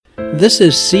This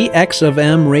is CX of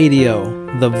M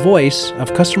Radio, the voice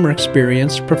of customer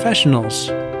experience professionals.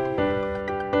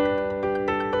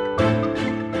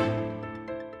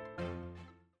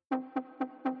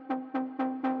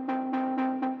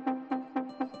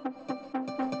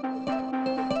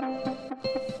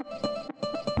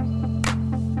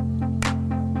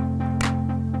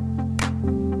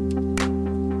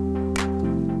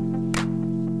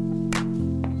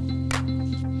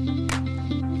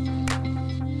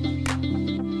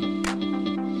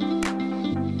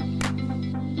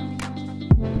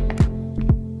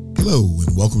 Hello,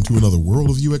 and welcome to another World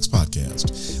of UX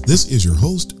podcast. This is your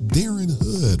host, Darren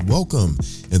Hood. Welcome,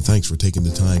 and thanks for taking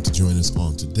the time to join us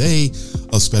on today.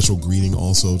 A special greeting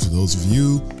also to those of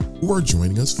you who are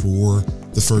joining us for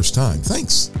the first time.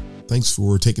 Thanks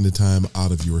for taking the time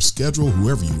out of your schedule,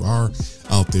 whoever you are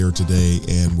out there today.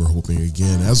 And we're hoping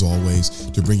again, as always,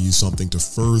 to bring you something to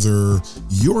further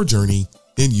your journey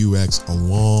in UX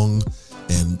along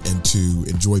and to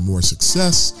enjoy more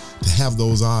success, to have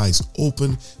those eyes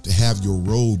open, to have your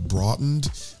road broadened,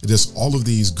 and just all of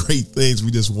these great things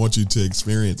we just want you to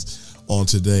experience on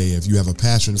today. If you have a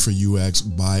passion for UX,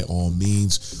 by all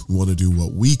means, we want to do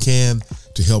what we can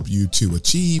to help you to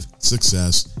achieve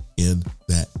success in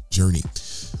that journey.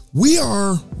 We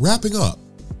are wrapping up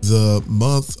the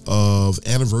month of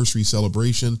anniversary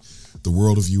celebration. The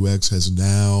World of UX has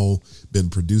now been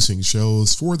producing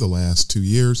shows for the last 2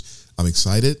 years. I'm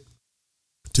excited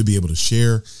to be able to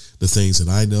share the things that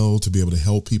I know, to be able to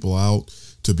help people out,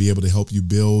 to be able to help you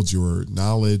build your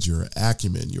knowledge, your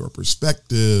acumen, your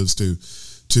perspectives,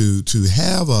 to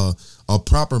have a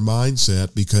proper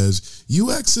mindset, because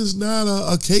UX is not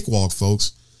a cakewalk,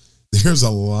 folks. There's a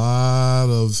lot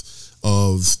of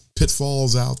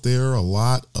pitfalls out there, a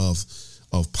lot of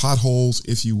potholes,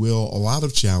 if you will, a lot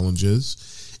of challenges.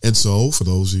 And so for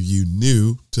those of you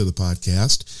new to the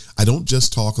podcast, I don't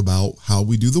just talk about how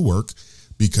we do the work,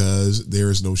 because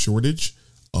there is no shortage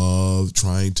of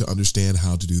trying to understand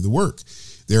how to do the work.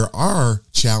 There are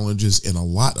challenges in a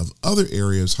lot of other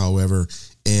areas, however,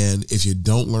 and if you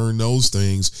don't learn those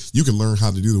things, you can learn how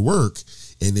to do the work,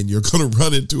 and then you're going to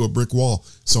run into a brick wall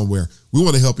somewhere. We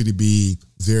want to help you to be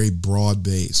very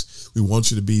broad-based. We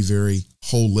want you to be very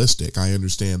holistic. I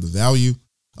understand the value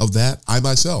of that. I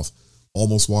myself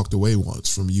almost walked away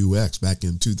once from UX back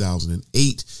in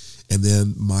 2008, and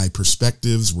then my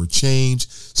perspectives were changed.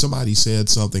 Somebody said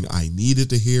something I needed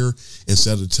to hear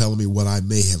instead of telling me what I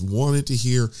may have wanted to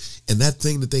hear, and that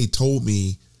thing that they told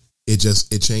me,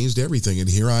 it changed everything. And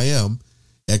here I am,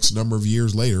 X number of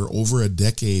years later, over a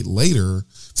decade later,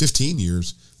 15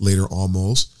 years later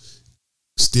almost,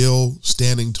 still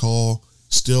standing tall,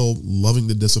 still loving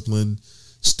the discipline,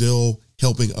 still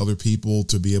helping other people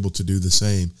to be able to do the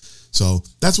same. So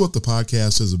that's what the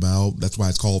podcast is about. That's why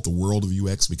it's called the World of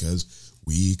UX, because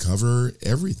we cover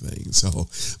everything. So,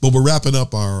 but we're wrapping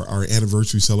up our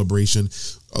anniversary celebration.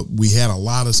 We had a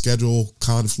lot of schedule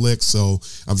conflicts, so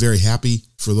I'm very happy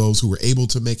for those who were able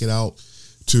to make it out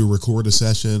to record a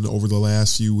session over the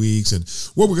last few weeks. And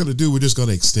what we're going to do, we're just going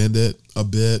to extend it a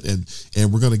bit, and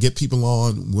we're going to get people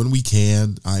on when we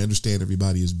can. I understand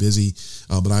everybody is busy,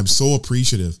 but I'm so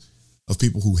appreciative of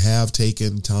people who have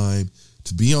taken time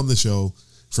to be on the show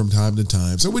from time to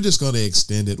time. So we're just going to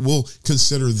extend it. We'll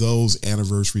consider those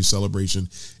anniversary celebration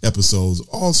episodes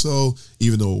also,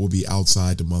 even though it will be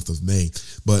outside the month of May.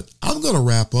 But I'm going to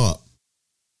wrap up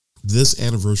this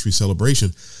anniversary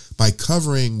celebration by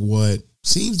covering what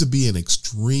seems to be an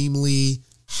extremely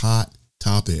hot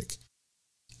topic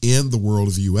in the world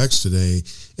of UX today.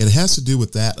 And it has to do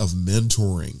with that of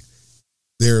mentoring.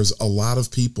 There's a lot of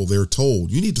people, they're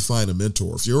told you need to find a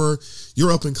mentor. If you're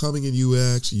up and coming in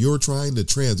UX, you're trying to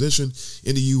transition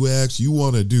into UX, you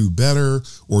want to do better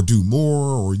or do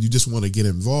more, or you just want to get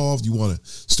involved, you want to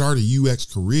start a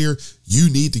UX career,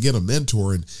 you need to get a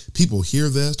mentor. And people hear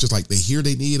this, just like they hear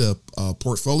they need a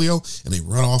portfolio, and they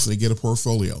run off and they get a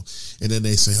portfolio. And then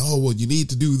they say, oh, well, you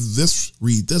need to do this,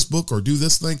 read this book or do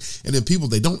this thing. And then people,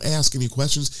 they don't ask any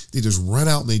questions. They just run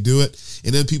out and they do it.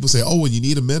 And then people say, oh, well, you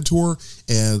need a mentor.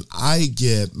 And I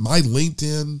get my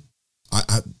LinkedIn.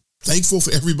 I'm thankful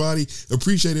for everybody.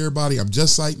 Appreciate everybody. I'm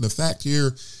just citing the fact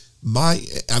here.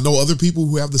 I know other people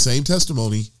who have the same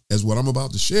testimony as what I'm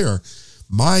about to share.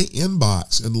 My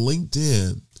inbox and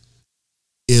LinkedIn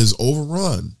is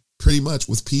overrun pretty much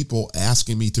with people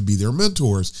asking me to be their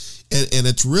mentors. And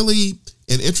it's really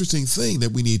an interesting thing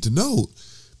that we need to note,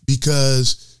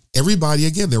 because everybody,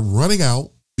 again, they're running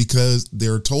out because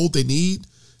they're told they need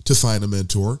to find a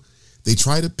mentor. They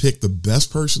try to pick the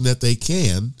best person that they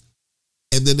can.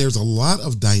 And then there's a lot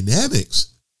of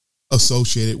dynamics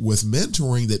associated with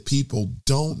mentoring that people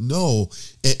don't know.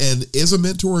 And is a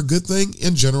mentor a good thing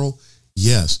in general?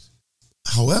 Yes.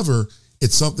 However,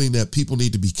 it's something that people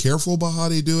need to be careful about how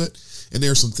they do it. And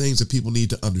there are some things that people need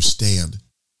to understand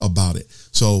about it.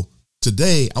 So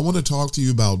today, I want to talk to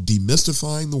you about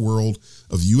demystifying the world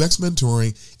of UX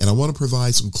mentoring, and I want to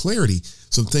provide some clarity,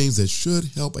 some things that should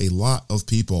help a lot of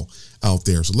people out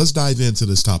there. So let's dive into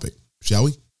this topic, shall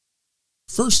we?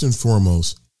 First and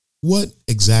foremost, what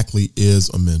exactly is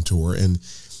a mentor? And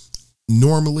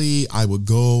normally I would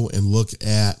go and look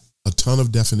at a ton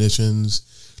of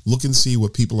definitions, look and see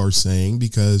what people are saying,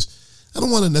 because I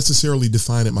don't want to necessarily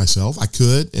define it myself. I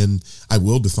could, and I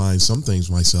will define some things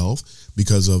myself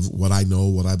because of what I know,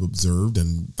 what I've observed,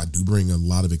 and I do bring a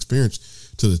lot of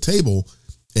experience to the table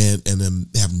and then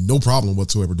have no problem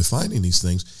whatsoever defining these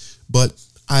things. But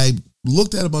I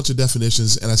looked at a bunch of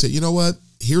definitions and I said, you know what?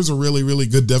 Here's a really, really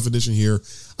good definition here.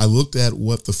 I looked at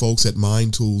what the folks at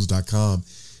mindtools.com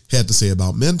had to say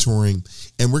about mentoring,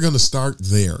 and we're going to start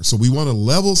there. So we want to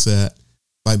level set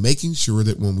by making sure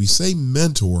that when we say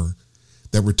mentor,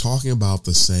 that we're talking about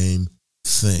the same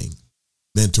thing.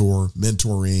 Mentor,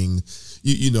 mentoring,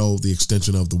 you know, the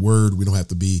extension of the word. We don't have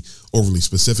to be overly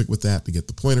specific with that to get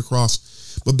the point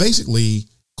across. But basically,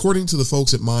 according to the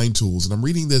folks at Mind Tools, and I'm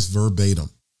reading this verbatim,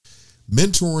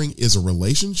 mentoring is a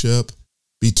relationship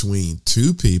between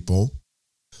two people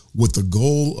with the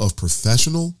goal of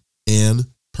professional and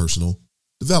personal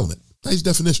development. Nice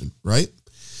definition, right?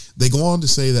 They go on to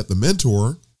say that the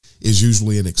mentor is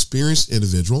usually an experienced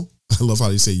individual. I love how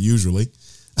they say usually.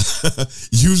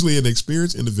 Usually an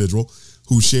experienced individual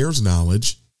who shares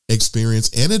knowledge, experience,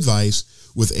 and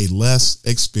advice with a less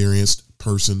experienced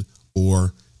person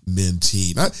or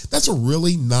mentee. Now, that's a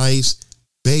really nice,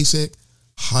 basic,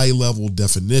 high-level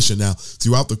definition. Now,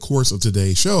 throughout the course of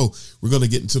today's show, we're going to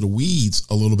get into the weeds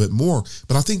a little bit more,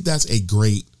 but I think that's a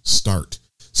great start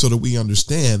so that we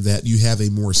understand that you have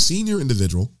a more senior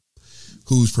individual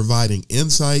who's providing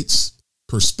insights,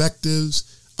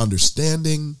 perspectives,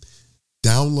 understanding,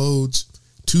 downloads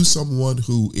to someone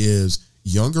who is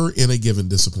younger in a given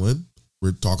discipline.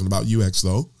 We're talking about UX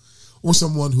though, or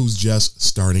someone who's just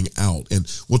starting out. And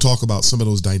we'll talk about some of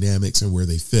those dynamics and where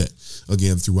they fit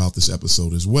again throughout this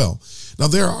episode as well. Now,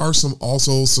 there are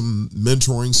also some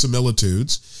mentoring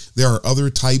similitudes. There are other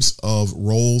types of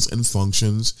roles and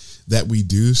functions that we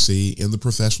do see in the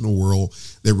professional world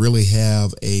that really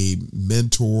have a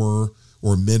mentor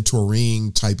or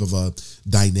mentoring type of a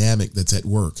dynamic that's at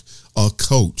work. A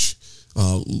coach.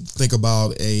 Think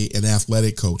about an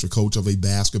athletic coach, a coach of a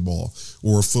basketball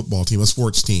or a football team, a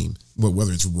sports team,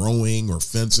 whether it's rowing or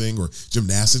fencing or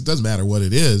gymnastics, doesn't matter what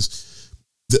it is.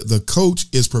 The coach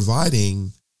is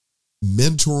providing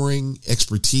mentoring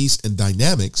expertise and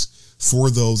dynamics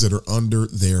for those that are under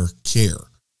their care,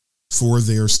 for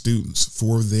their students,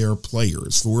 for their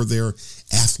players, for their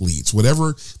athletes,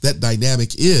 whatever that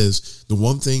dynamic is. The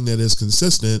one thing that is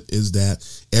consistent is that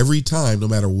every time, no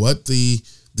matter what the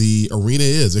arena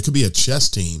is, it could be a chess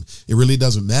team, it really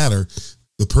doesn't matter.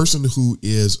 The person who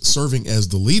is serving as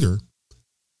the leader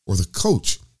or the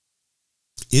coach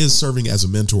is serving as a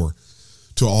mentor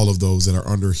to all of those that are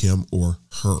under him or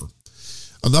her.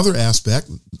 Another aspect,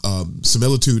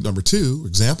 similitude number two,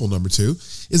 example number two,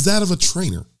 is that of a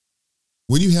trainer.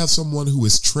 When you have someone who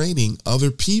is training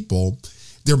other people,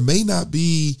 there may not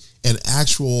be an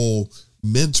actual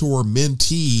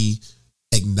mentor-mentee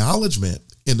acknowledgement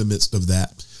in the midst of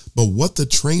that, but what the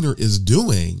trainer is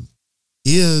doing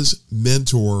is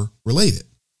mentor related.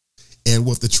 And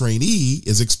what the trainee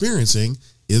is experiencing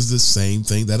is the same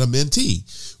thing that a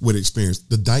mentee would experience.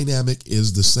 The dynamic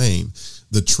is the same.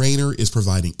 The trainer is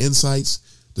providing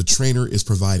insights. The trainer is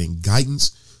providing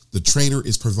guidance. The trainer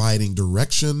is providing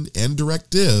direction and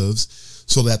directives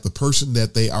so that the person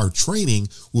that they are training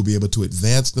will be able to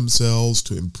advance themselves,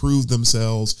 to improve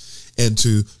themselves, and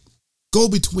to go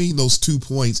between those 2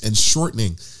 points and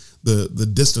shortening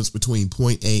the distance between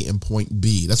point A and point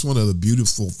B. That's one of the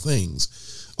beautiful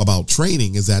things about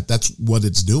training, is that that's what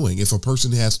it's doing. If a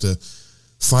person has to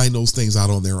find those things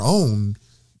out on their own,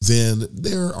 then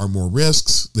there are more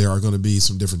risks. There are going to be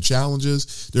some different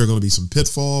challenges. There are going to be some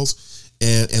pitfalls.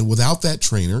 And without that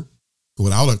trainer,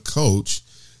 without a coach,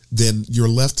 then you're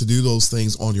left to do those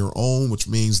things on your own, which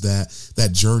means that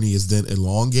that journey is then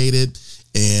elongated,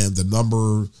 and the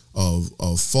number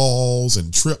of falls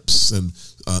and trips and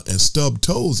stubbed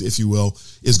toes, if you will,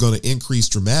 is going to increase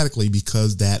dramatically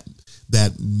because that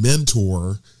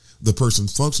mentor, the person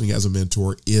functioning as a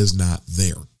mentor, is not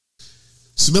there.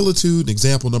 Similitude,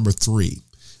 example number three.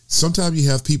 Sometimes you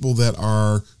have people that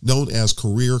are known as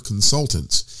career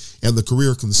consultants, And the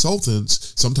career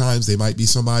consultants, sometimes they might be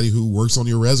somebody who works on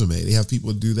your resume. They have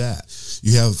people to do that.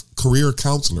 You have career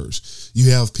counselors.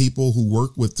 You have people who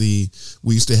work with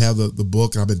we used to have the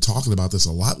book, and I've been talking about this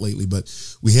a lot lately, but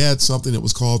we had something that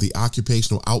was called the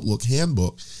Occupational Outlook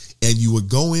Handbook. And you would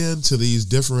go into these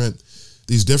different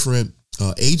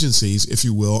agencies, if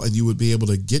you will, and you would be able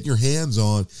to get your hands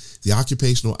on the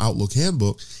Occupational Outlook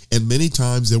Handbook. And many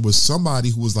times there was somebody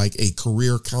who was like a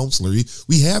career counselor.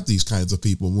 We have these kinds of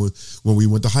people when we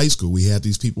went to high school. We had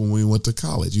these people when we went to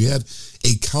college. You had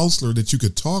a counselor that you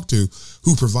could talk to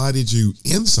who provided you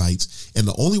insights. And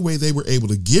the only way they were able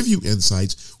to give you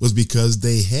insights was because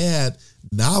they had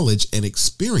knowledge and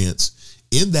experience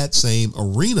in that same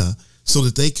arena, so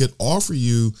that they could offer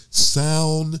you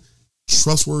sound,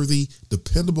 trustworthy,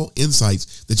 dependable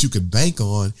insights that you could bank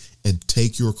on and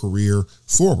take your career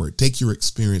forward, take your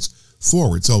experience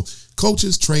forward. So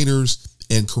coaches, trainers,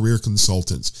 and career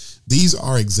consultants, these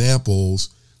are examples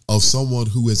of someone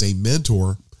who is a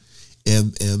mentor,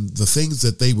 and the things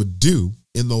that they would do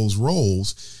in those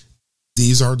roles.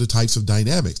 These are the types of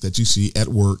dynamics that you see at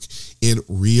work in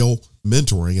real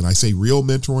mentoring. And I say real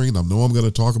mentoring, and I know I'm going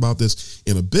to talk about this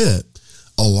in a bit.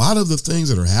 A lot of the things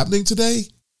that are happening today,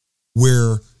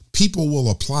 where people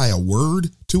will apply a word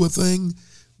to a thing,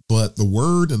 but the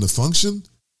word and the function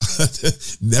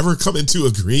never come into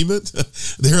agreement.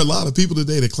 There are a lot of people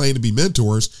today that claim to be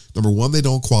mentors. Number one, they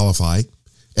don't qualify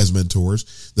as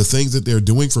mentors. The things that they're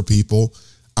doing for people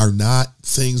are not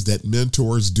things that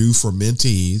mentors do for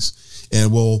mentees.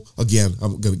 And again,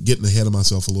 I'm going to get ahead of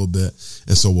myself a little bit,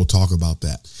 and so we'll talk about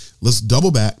that. Let's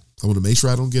double back. I want to make sure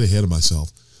I don't get ahead of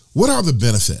myself. What are the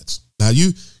benefits? Now,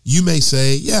 you may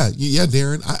say, yeah,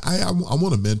 Darren, I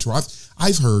want a mentor.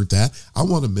 I've heard that. I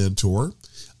want a mentor.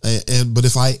 But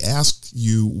if I ask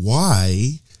you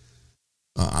why,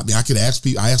 I could ask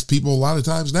people. I ask people a lot of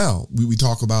times now. We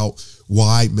talk about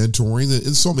why mentoring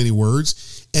in so many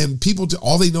words, and people,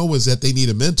 all they know is that they need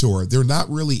a mentor. They're not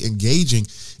really engaging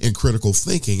in critical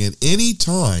thinking. And any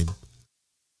time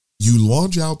you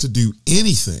launch out to do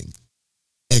anything,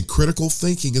 and critical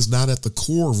thinking is not at the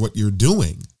core of what you're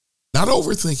doing, not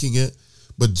overthinking it,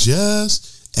 but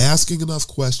just asking enough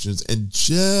questions and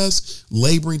just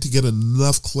laboring to get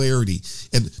enough clarity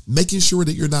and making sure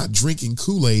that you're not drinking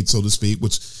Kool-Aid, so to speak,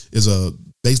 which is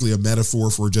basically a metaphor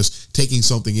for just taking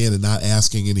something in and not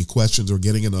asking any questions or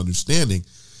getting an understanding.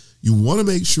 You want to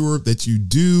make sure that you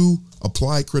do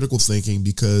apply critical thinking,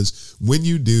 because when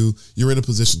you do, you're in a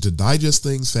position to digest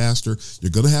things faster.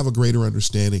 You're going to have a greater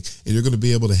understanding, and you're going to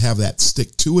be able to have that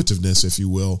stick-to-itiveness, if you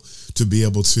will, to be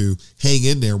able to hang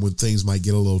in there when things might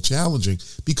get a little challenging,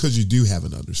 because you do have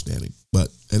an understanding. But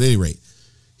at any rate,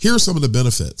 here are some of the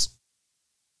benefits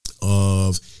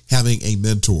of having a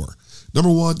mentor.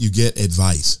 Number one, you get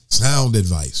advice, sound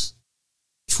advice,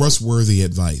 trustworthy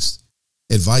advice.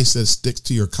 Advice that sticks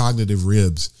to your cognitive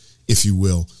ribs, if you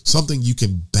will, something you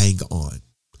can bank on.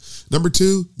 Number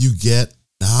two, you get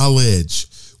knowledge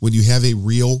when you have a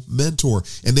real mentor,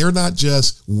 and they're not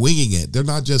just winging it. They're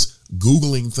not just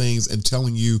Googling things and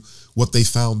telling you what they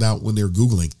found out when they're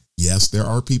Googling. Yes, there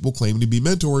are people claiming to be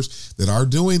mentors that are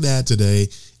doing that today.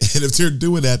 And if they're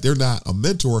doing that, they're not a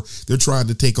mentor. They're trying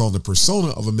to take on the persona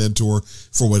of a mentor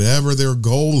for whatever their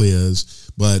goal is.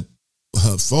 But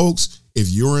folks, if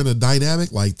you're in a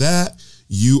dynamic like that,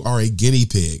 you are a guinea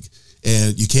pig,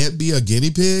 and you can't be a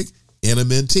guinea pig and a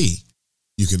mentee.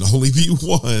 You can only be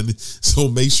one. So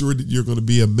make sure that you're going to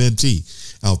be a mentee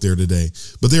out there today.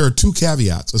 But there are two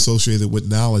caveats associated with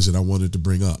knowledge that I wanted to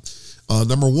bring up.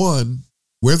 Number one,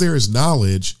 where there is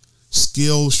knowledge,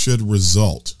 skill should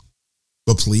result.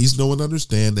 But please know and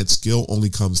understand that skill only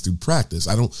comes through practice.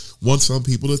 I don't want some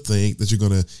people to think that you're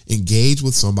going to engage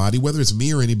with somebody, whether it's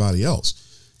me or anybody else,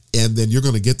 and then you're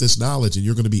going to get this knowledge and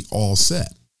you're going to be all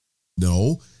set.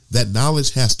 No, that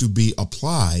knowledge has to be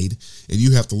applied, and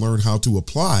you have to learn how to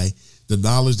apply the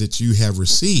knowledge that you have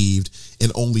received,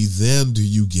 and only then do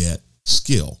you get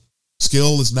skill.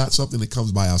 Skill is not something that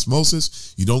comes by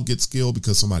osmosis. You don't get skill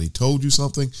because somebody told you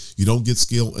something. You don't get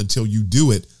skill until you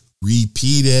do it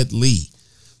repeatedly.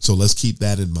 So let's keep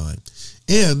that in mind.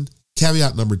 And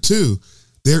caveat number two,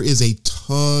 there is a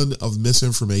ton of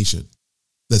misinformation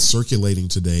that's circulating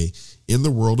today in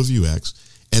the world of UX.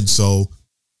 And so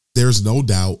there's no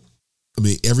doubt,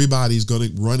 everybody's going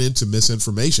to run into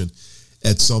misinformation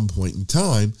at some point in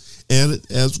time. And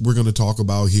as we're going to talk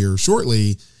about here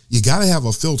shortly, you got to have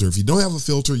a filter. If you don't have a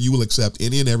filter, you will accept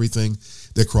any and everything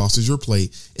that crosses your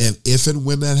plate. And if and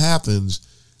when that happens,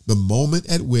 the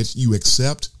moment at which you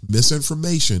accept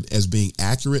misinformation as being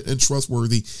accurate and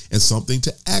trustworthy and something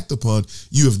to act upon,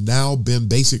 you have now been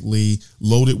basically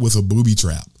loaded with a booby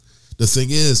trap. The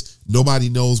thing is, nobody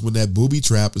knows when that booby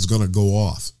trap is going to go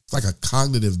off. It's like a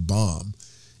cognitive bomb,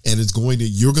 and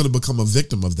you're going to become a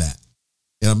victim of that.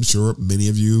 And I'm sure many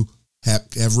of you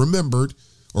have remembered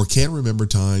or can remember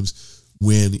times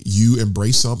when you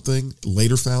embraced something,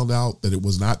 later found out that it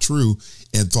was not true,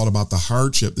 and thought about the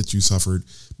hardship that you suffered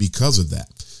because of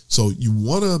that. So you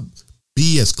want to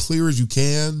be as clear as you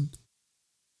can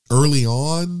early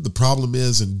on. The problem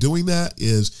is in doing that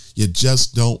is you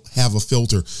just don't have a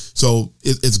filter. So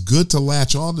it's good to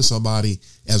latch on to somebody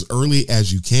as early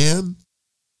as you can,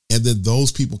 and then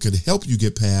those people can help you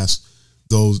get past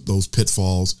those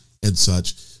pitfalls and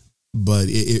such. But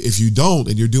if you don't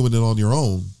and you're doing it on your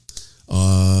own,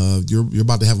 you're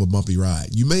about to have a bumpy ride.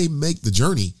 You may make the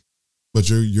journey, but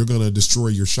you're going to destroy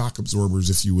your shock absorbers,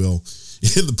 if you will,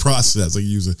 in the process. I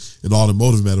use an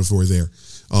automotive metaphor there.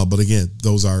 But again,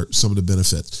 those are some of the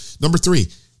benefits. Number 3,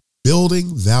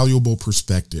 building valuable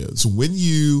perspectives. When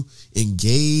you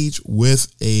engage with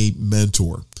a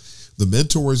mentor, the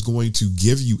mentor is going to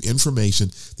give you information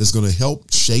that's going to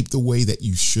help shape the way that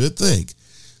you should think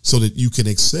so that you can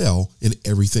excel in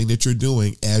everything that you're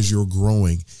doing as you're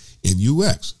growing in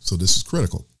UX. So this is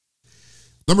critical.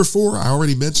 Number 4, I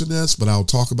already mentioned this, but I'll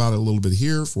talk about it a little bit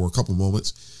here for a couple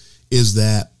moments, is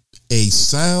that a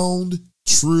sound,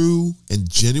 true, and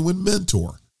genuine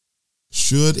mentor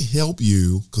should help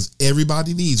you, because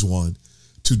everybody needs one,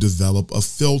 to develop a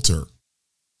filter.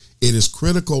 It is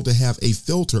critical to have a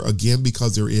filter, again,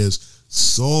 because there is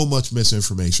so much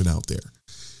misinformation out there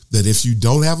that if you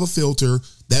don't have a filter,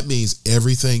 that means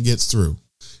everything gets through.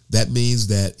 That means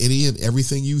that any and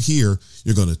everything you hear,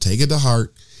 you're going to take it to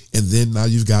heart. And then now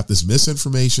you've got this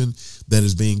misinformation that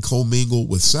is being commingled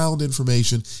with sound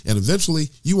information. And eventually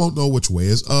you won't know which way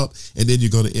is up. And then you're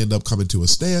going to end up coming to a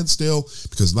standstill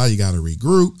because now you got to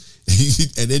regroup.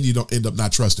 And then you don't end up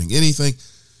not trusting anything.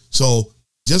 So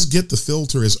just get the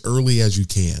filter as early as you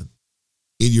can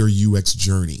in your UX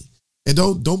journey. And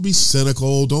don't be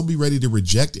cynical. Don't be ready to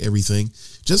reject everything.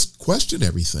 Just question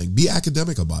everything. Be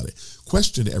academic about it.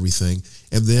 Question everything.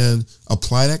 And then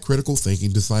apply that critical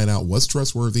thinking to find out what's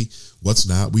trustworthy, what's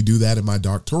not. We do that in my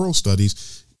doctoral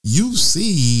studies. You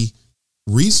see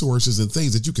resources and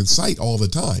things that you can cite all the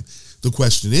time. The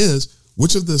question is,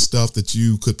 which of the stuff that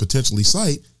you could potentially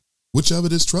cite, which of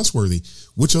it is trustworthy?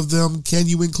 Which of them can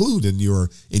you include in your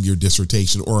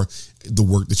dissertation or the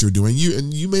work that you're doing?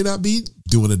 You may not be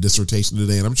doing a dissertation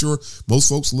today, and I'm sure most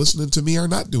folks listening to me are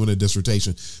not doing a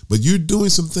dissertation, but you're doing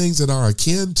some things that are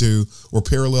akin to or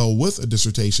parallel with a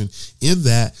dissertation in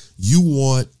that you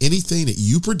want anything that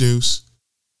you produce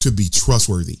to be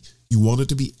trustworthy. You want it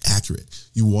to be accurate.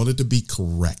 You want it to be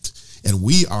correct. And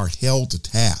we are held to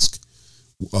task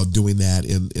doing that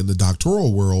in the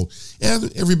doctoral world,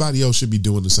 and everybody else should be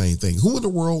doing the same thing. Who in the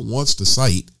world wants to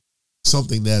cite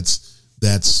something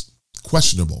that's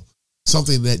questionable,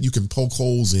 something that you can poke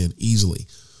holes in easily?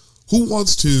 Who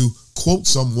wants to quote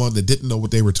someone that didn't know what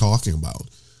they were talking about?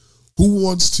 Who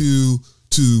wants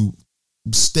to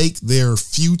stake their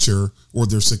future or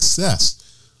their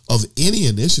success of any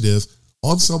initiative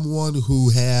on someone who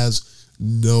has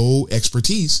no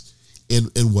expertise in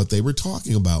what they were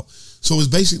talking about? So it's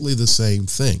basically the same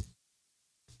thing.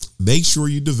 Make sure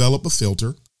you develop a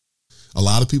filter. A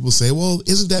lot of people say, well,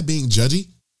 isn't that being judgy?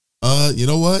 You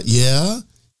know what? Yeah.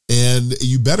 And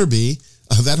you better be.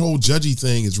 That whole judgy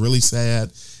thing is really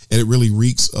sad, and it really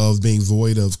reeks of being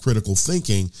void of critical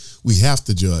thinking. We have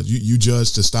to judge. You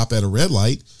judge to stop at a red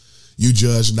light. You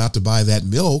judge not to buy that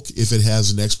milk if it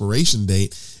has an expiration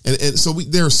date. And so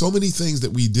there are so many things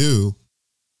that we do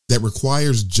that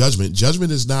requires judgment.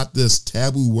 Judgment is not this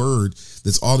taboo word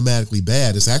that's automatically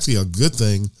bad. It's actually a good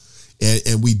thing,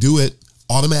 and we do it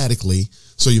automatically.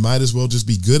 So you might as well just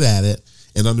be good at it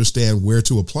and understand where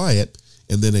to apply it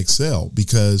and then excel,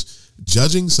 because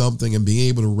judging something and being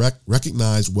able to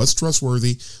recognize what's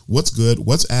trustworthy, what's good,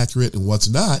 what's accurate, and what's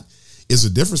not is the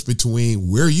difference between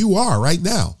where you are right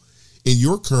now in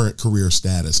your current career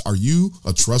status. Are you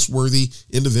a trustworthy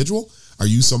individual? Are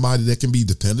you somebody that can be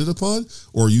depended upon?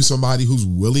 Or are you somebody who's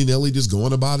willy-nilly just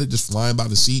going about it, just flying by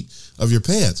the seat of your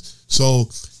pants? So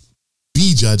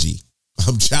be judgy.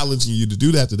 I'm challenging you to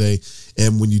do that today.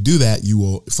 And when you do that, you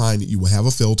will find that you will have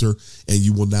a filter and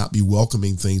you will not be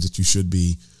welcoming things that you should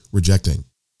be rejecting.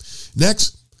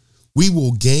 Next, we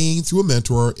will gain through a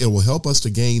mentor. It will help us to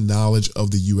gain knowledge of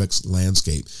the UX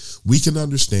landscape. We can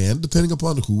understand, depending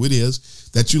upon who it is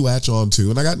that you latch on to.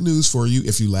 And I got news for you.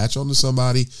 If you latch on to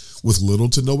somebody with little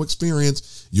to no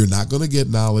experience, you're not going to get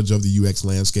knowledge of the UX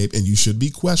landscape. And you should be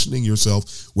questioning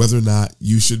yourself whether or not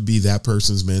you should be that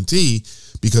person's mentee,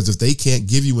 because if they can't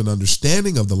give you an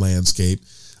understanding of the landscape,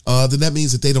 then that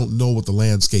means that they don't know what the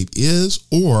landscape is,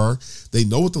 or they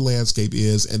know what the landscape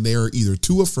is and they're either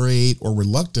too afraid or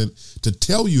reluctant to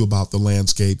tell you about the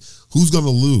landscape. Who's going to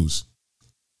lose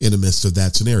in the midst of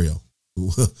that scenario?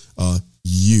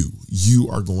 You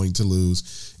are going to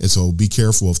lose. And so be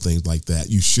careful of things like that.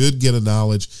 You should get a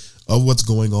knowledge of what's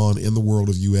going on in the world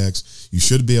of UX. You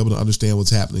should be able to understand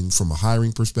what's happening from a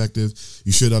hiring perspective.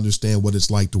 You should understand what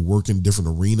it's like to work in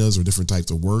different arenas or different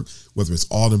types of work, whether it's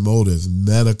automotive,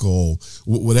 medical,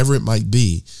 whatever it might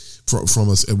be, from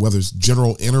us, whether it's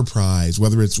general enterprise,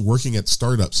 whether it's working at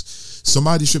startups.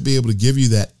 Somebody should be able to give you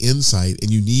that insight,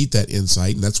 and you need that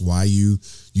insight, and that's why you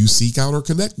seek out or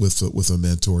connect with a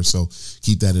mentor. So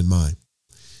keep that in mind.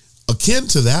 Akin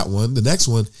to that one, the next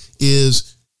one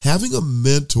is having a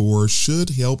mentor should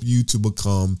help you to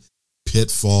become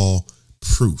pitfall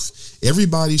proof.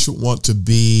 Everybody should want to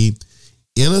be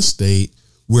in a state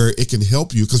where it can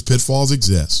help you, because pitfalls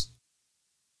exist.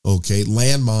 Okay,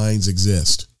 landmines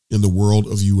exist in the world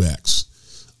of UX.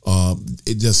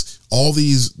 It just, all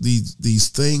these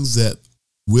things that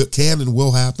can and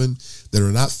will happen that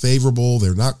are not favorable,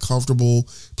 they're not comfortable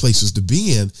places to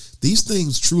be in. These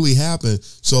things truly happen.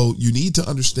 So you need to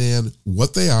understand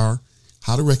what they are,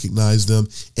 how to recognize them,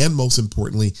 and most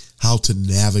importantly, how to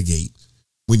navigate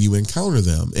when you encounter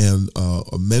them. And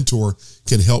a mentor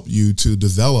can help you to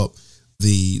develop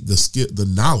the skill, the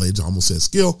knowledge, I almost said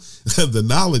skill, the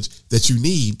knowledge that you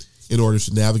need in order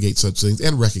to navigate such things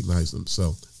and recognize them.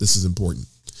 So this is important.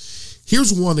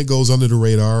 Here's one that goes under the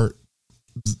radar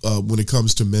when it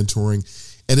comes to mentoring,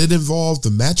 and it involves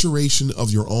the maturation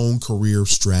of your own career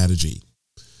strategy.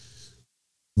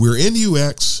 We're in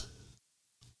UX.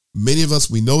 Many of us,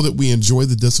 we know that we enjoy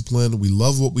the discipline. We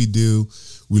love what we do.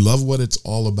 We love what it's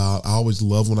all about. I always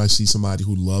love when I see somebody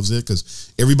who loves it,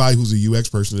 because everybody who's a UX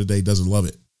person today doesn't love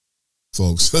it,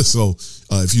 folks. So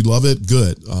if you love it,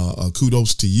 good.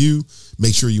 Kudos to you.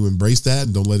 Make sure you embrace that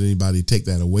and don't let anybody take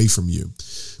that away from you.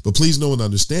 But please know and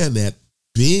understand that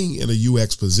being in a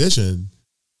UX position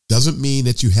doesn't mean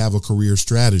that you have a career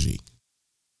strategy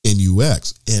in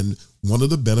UX. And one of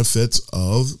the benefits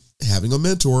of having a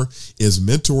mentor is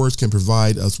mentors can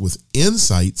provide us with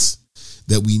insights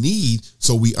that we need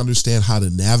so we understand how to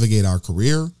navigate our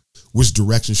career. Which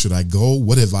direction should I go?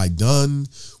 What have I done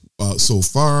so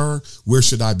far? Where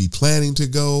should I be planning to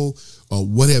go?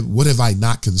 What have I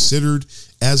not considered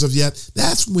as of yet?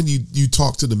 That's when you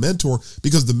talk to the mentor,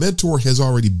 because the mentor has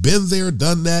already been there,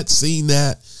 done that, seen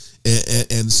that.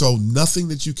 And so nothing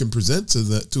that you can present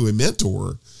to a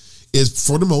mentor is,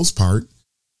 for the most part,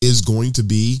 is going to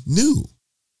be new,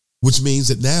 which means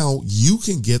that now you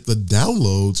can get the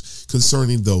downloads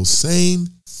concerning those same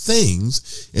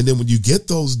things. And then when you get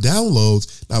those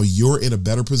downloads, now you're in a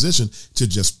better position to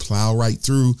just plow right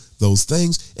through those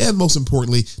things. And most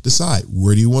importantly, decide,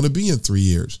 where do you want to be in 3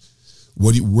 years?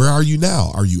 Where are you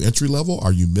now? Are you entry level?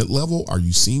 Are you mid level? Are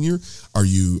you senior? Are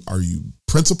you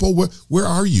principal? Where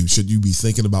are you? Should you be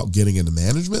thinking about getting into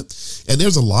management? And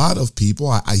there's a lot of people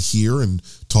I hear and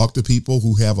talk to people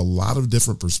who have a lot of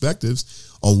different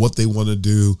perspectives on what they want to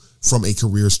do from a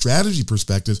career strategy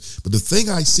perspective. But the thing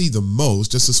I see the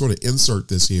most, just to sort of insert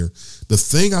this here, the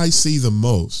thing I see the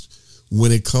most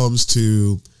when it comes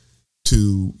to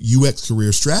UX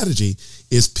career strategy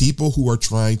is people who are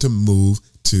trying to move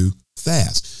too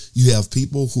fast. You have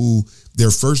people who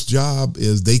their first job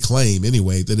is, they claim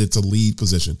anyway, that it's a lead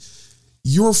position.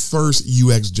 Your first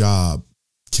UX job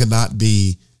cannot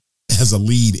be as a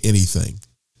lead anything.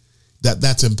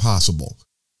 That's impossible.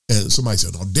 And somebody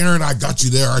said, "Oh, Darren, I got you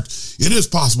there. It is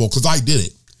possible because I did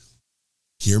it."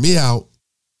 Hear me out.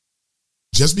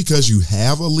 Just because you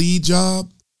have a lead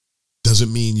job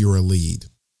doesn't mean you're a lead.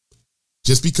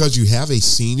 Just because you have a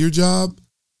senior job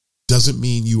doesn't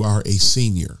mean you are a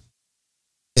senior.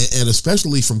 And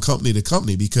especially from company to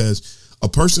company, because a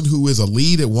person who is a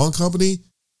lead at one company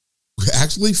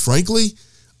actually, frankly,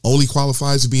 only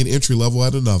qualifies to be an entry level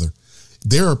at another.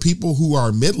 There are people who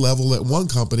are mid-level at one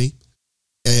company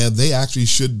and they actually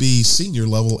should be senior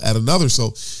level at another.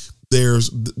 So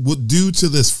due to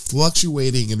this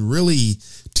fluctuating and really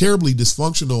terribly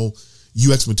dysfunctional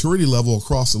UX maturity level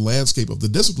across the landscape of the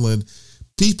discipline,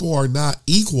 people are not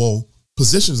equal,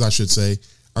 positions I should say,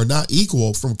 are not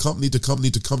equal from company to company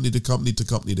to company to company to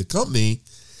company to company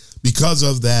because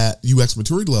of that UX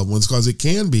maturity level. And it's because it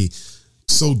can be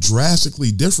so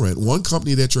drastically different. One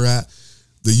company that you're at,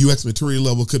 the UX maturity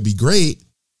level could be great,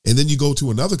 and then you go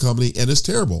to another company and it's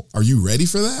terrible. Are you ready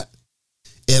for that?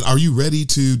 And are you ready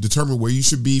to determine where you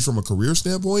should be from a career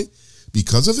standpoint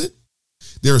because of it?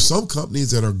 There are some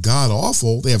companies that are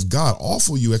god-awful. They have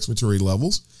god-awful UX maturity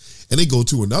levels, and they go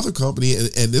to another company,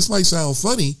 and this might sound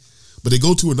funny, But they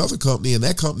go to another company and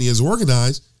that company is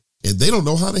organized and they don't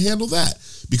know how to handle that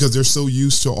because they're so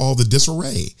used to all the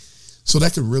disarray. So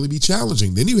that can really be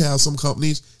challenging. Then you have some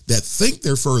companies that think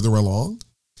they're further along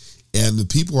and the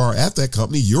people are at that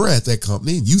company, you're at that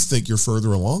company and you think you're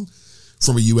further along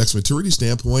from a UX maturity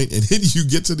standpoint. And then you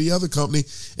get to the other company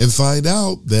and find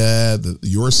out that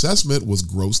your assessment was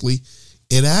grossly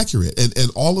inaccurate.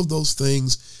 And all of those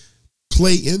things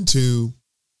play into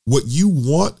what you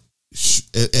want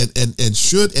and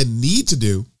should and need to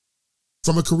do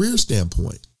from a career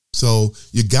standpoint. So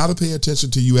you got to pay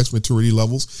attention to UX maturity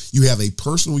levels. You have a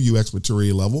personal UX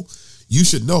maturity level. You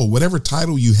should know whatever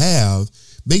title you have,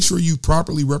 make sure you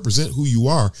properly represent who you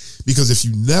are, because if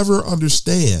you never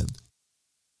understand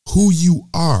who you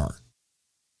are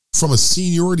from a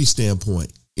seniority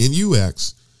standpoint in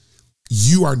UX,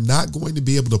 you are not going to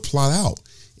be able to plot out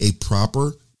a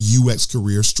proper UX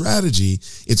career strategy.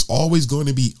 It's always going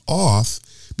to be off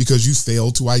because you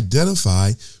fail to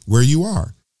identify where you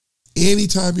are.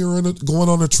 Anytime you're going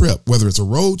on a trip, whether it's a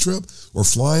road trip or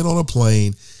flying on a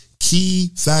plane,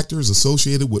 key factors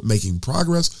associated with making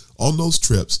progress on those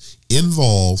trips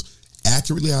involve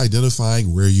accurately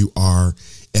identifying where you are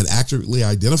and accurately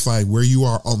identifying where you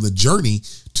are on the journey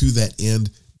to that end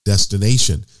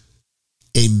destination.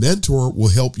 A mentor will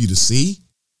help you to see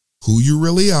who you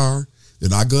really are. They're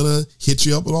not going to hit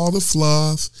you up with all the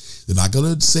fluff. They're not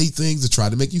going to say things to try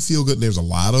to make you feel good. And there's a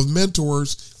lot of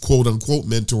mentors, quote unquote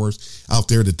mentors out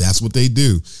there that's what they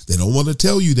do. They don't want to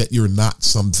tell you that you're not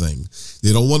something.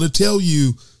 They don't want to tell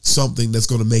you something that's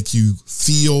going to make you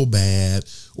feel bad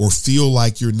or feel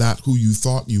like you're not who you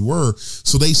thought you were.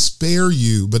 So they spare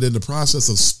you. But in the process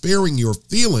of sparing your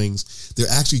feelings, they're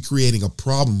actually creating a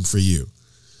problem for you.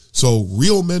 So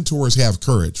real mentors have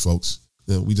courage, folks.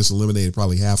 We just eliminated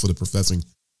probably half of the professing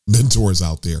mentors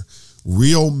out there.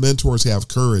 Real mentors have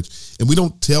courage. And we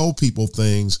don't tell people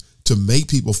things to make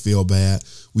people feel bad.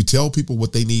 We tell people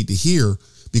what they need to hear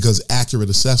because accurate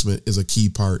assessment is a key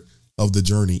part of the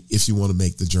journey if you want to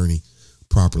make the journey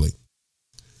properly.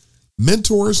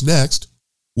 Mentors next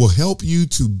will help you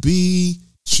to be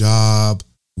job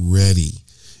ready.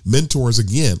 Mentors,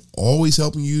 again, always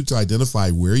helping you to identify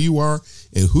where you are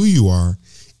and who you are,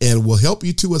 and will help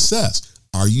you to assess,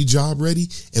 are you job ready?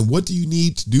 And what do you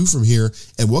need to do from here?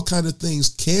 And what kind of things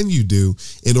can you do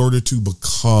in order to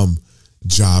become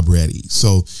job ready?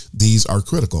 So these are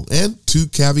critical. And two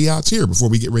caveats here before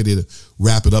we get ready to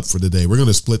wrap it up for today. We're going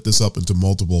to split this up into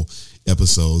multiple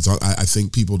episodes. I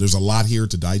think there's a lot here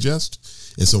to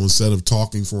digest. And so instead of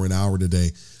talking for an hour today,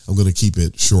 I'm going to keep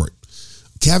it short.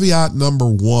 Caveat number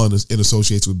one is in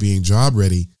associates with being job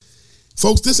ready.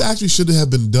 Folks, this actually should have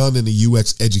been done in the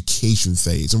UX education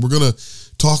phase. And we're going to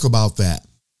talk about that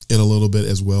in a little bit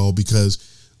as well,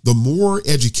 because the more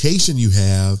education you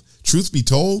have, truth be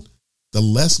told, the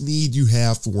less need you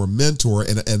have for a mentor.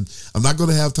 And I'm not going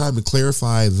to have time to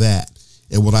clarify that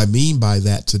and what I mean by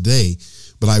that today,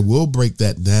 but I will break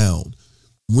that down.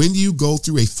 When you go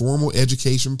through a formal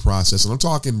education process, and I'm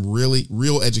talking really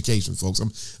real education, folks.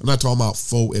 I'm not talking about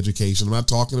faux education. I'm not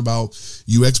talking about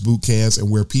UX boot camps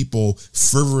and where people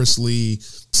frivolously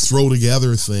throw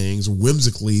together things,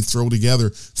 whimsically throw together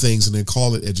things and then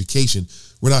call it education.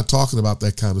 We're not talking about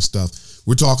that kind of stuff.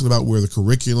 We're talking about where the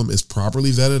curriculum is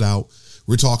properly vetted out.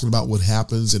 We're talking about what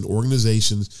happens in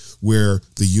organizations where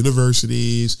the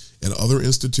universities and other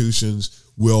institutions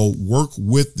will work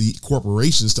with the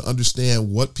corporations to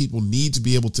understand what people need to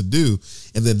be able to do.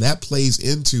 And then that plays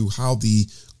into how the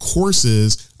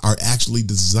courses are actually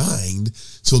designed.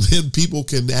 So then people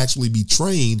can actually be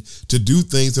trained to do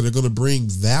things that are going to bring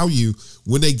value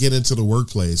when they get into the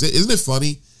workplace. Isn't it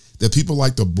funny that people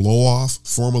like to blow off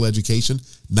formal education,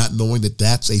 not knowing that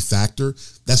that's a factor?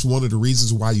 That's one of the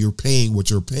reasons why you're paying what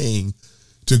you're paying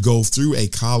to go through a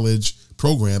college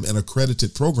program, an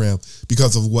accredited program,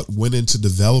 because of what went into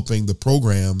developing the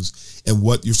programs and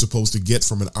what you're supposed to get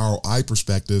from an ROI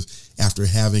perspective after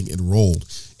having enrolled.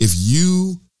 If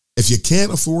you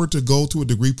can't afford to go to a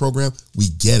degree program, we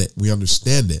get it. We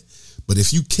understand it. But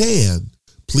if you can,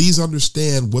 please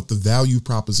understand what the value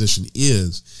proposition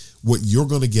is, what you're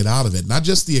going to get out of it, not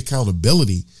just the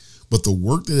accountability, but the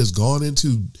work that has gone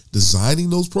into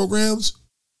designing those programs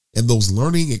and those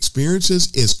learning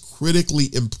experiences is critically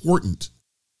important.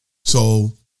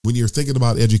 So when you're thinking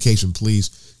about education,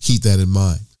 please keep that in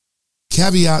mind.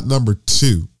 Caveat number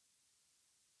 2,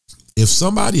 if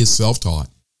somebody is self-taught,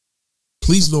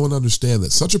 please know and understand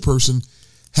that such a person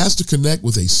has to connect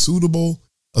with a suitable,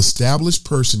 established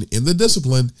person in the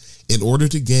discipline in order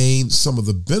to gain some of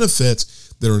the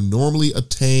benefits that are normally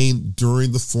attained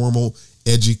during the formal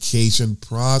education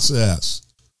process.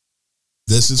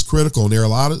 This is critical. And there are a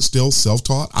lot of still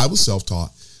self-taught. I was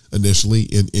self-taught initially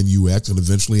in UX, and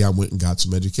eventually I went and got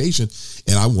some education,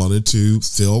 and I wanted to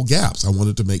fill gaps. I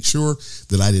wanted to make sure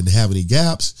that I didn't have any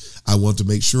gaps. I wanted to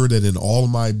make sure that in all of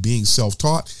my being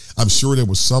self-taught, I'm sure there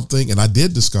was something, and I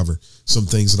did discover some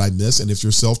things that I missed. And if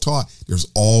you're self-taught,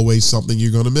 there's always something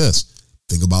you're going to miss.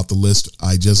 Think about the list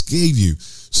I just gave you.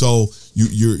 So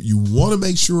you want to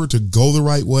make sure to go the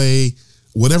right way,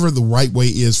 whatever the right way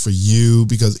is for you,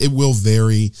 because it will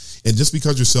vary. And just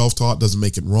because you're self-taught doesn't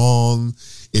make it wrong.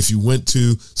 If you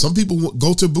some people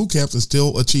go to boot camps and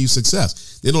still achieve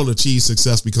success. They don't achieve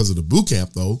success because of the boot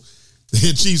camp, though. They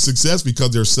achieve success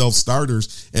because they're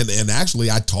self-starters. And actually,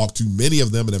 I talked to many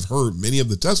of them and have heard many of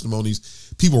the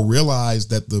testimonies. People realized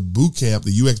that the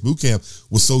UX boot camp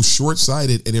was so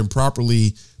short-sighted and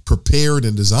improperly prepared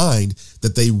and designed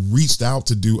that they reached out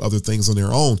to do other things on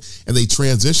their own, and they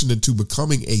transitioned into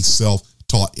becoming a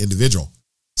self-taught individual.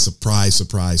 Surprise,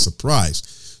 surprise,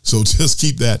 surprise. So just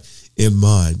keep that in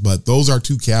mind. But those are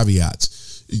two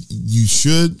caveats. You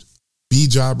should be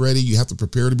job ready. You have to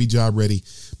prepare to be job ready.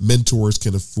 Mentors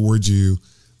can afford you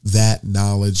that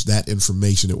knowledge, that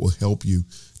information that will help you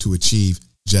to achieve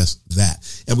just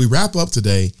that. And we wrap up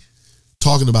today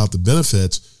talking about the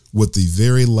benefits with the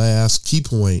very last key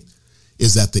point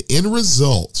is that the end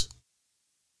result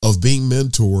of being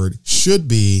mentored should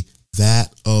be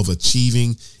that of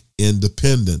achieving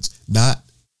independence, not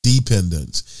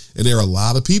dependence. And there are a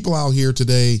lot of people out here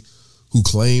today who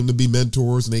claim to be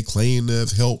mentors and they claim to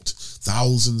have helped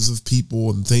thousands of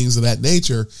people and things of that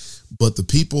nature. But the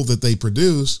people that they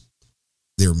produce,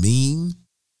 they're mean,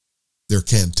 they're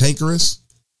cantankerous,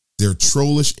 they're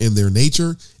trollish in their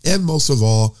nature, and most of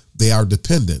all, they are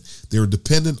dependent. They're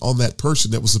dependent on that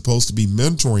person that was supposed to be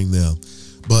mentoring them.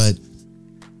 But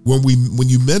when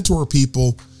you mentor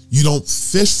people, you don't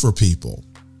fish for people.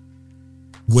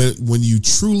 When you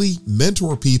truly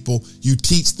mentor people, you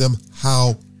teach them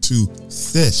how to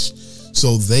fish.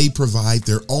 So they provide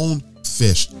their own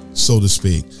fish, so to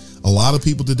speak. A lot of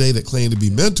people today that claim to be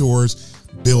mentors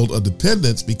build a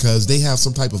dependence because they have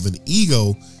some type of an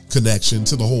ego connection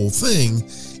to the whole thing,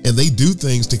 and they do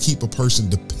things to keep a person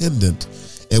dependent.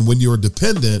 And when you're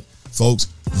dependent, folks,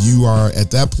 you are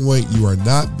at that point, you are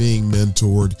not being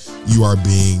mentored, you are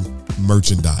being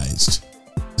merchandised.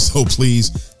 So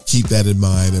please keep that in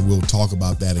mind, and we'll talk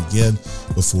about that again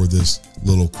before this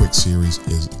little quick series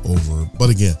is over. But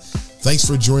again, thanks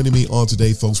for joining me on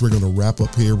today, folks. We're going to wrap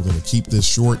up here. We're going to keep this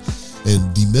short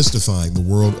and demystifying the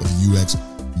world of UX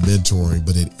mentoring,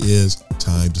 but it is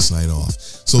time to sign off.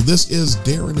 So this is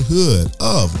Darren Hood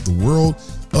of the world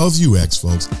of UX,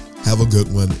 folks. Have a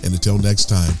good one, and until next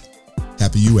time,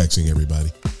 happy UXing,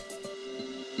 everybody.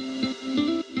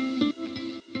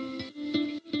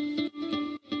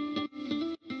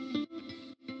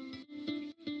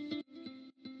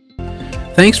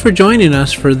 Thanks for joining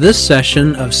us for this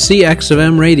session of CX of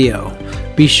M Radio.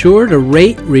 Be sure to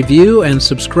rate, review, and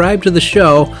subscribe to the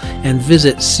show, and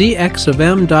visit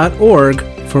cxofm.org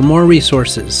for more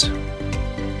resources.